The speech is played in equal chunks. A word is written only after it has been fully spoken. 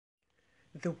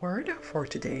The word for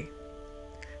today.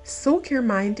 Soak your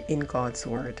mind in God's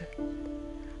word.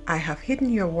 I have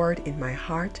hidden your word in my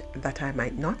heart that I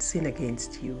might not sin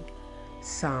against you.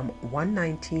 Psalm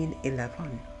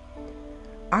 119:11.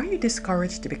 Are you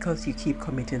discouraged because you keep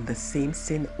committing the same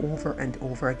sin over and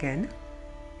over again?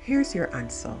 Here's your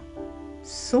answer.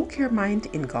 Soak your mind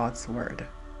in God's word.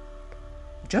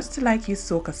 Just like you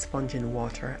soak a sponge in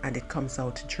water and it comes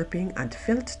out dripping and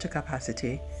filled to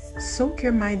capacity, soak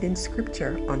your mind in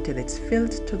scripture until it's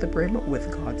filled to the brim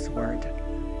with God's word.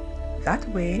 That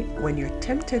way, when you're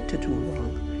tempted to do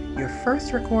wrong, your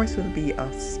first recourse will be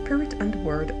a spirit and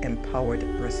word empowered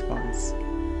response.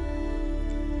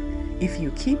 If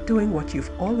you keep doing what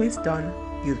you've always done,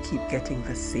 you'll keep getting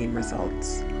the same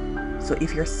results. So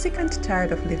if you're sick and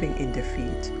tired of living in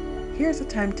defeat, here's a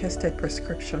time-tested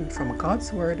prescription from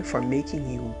God's word for making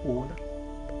you whole.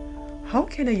 How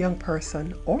can a young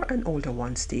person or an older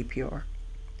one stay pure?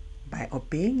 By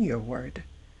obeying your word.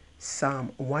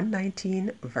 Psalm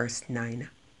 119 verse 9.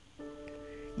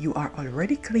 You are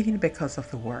already clean because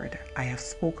of the word I have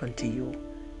spoken to you.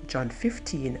 John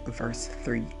 15 verse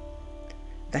 3.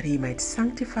 That he might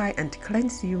sanctify and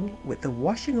cleanse you with the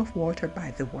washing of water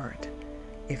by the word.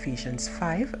 Ephesians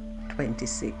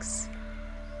 5:26.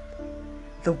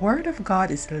 The word of God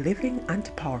is living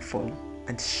and powerful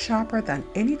and sharper than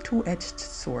any two-edged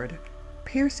sword,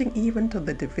 piercing even to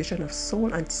the division of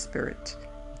soul and spirit,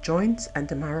 joints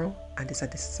and marrow, and is a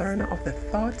discerner of the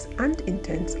thoughts and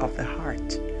intents of the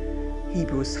heart.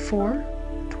 Hebrews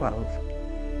 4:12.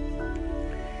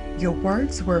 Your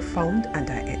words were found and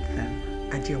I ate them,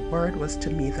 and your word was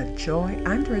to me the joy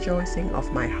and rejoicing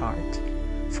of my heart,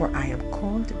 for I am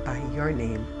called by your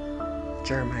name.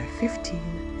 Jeremiah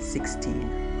 15:16.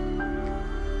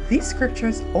 These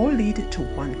scriptures all lead to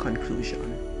one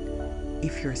conclusion.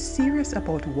 If you're serious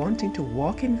about wanting to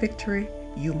walk in victory,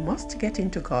 you must get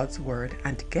into God's word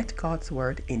and get God's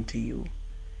word into you.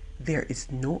 There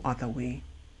is no other way.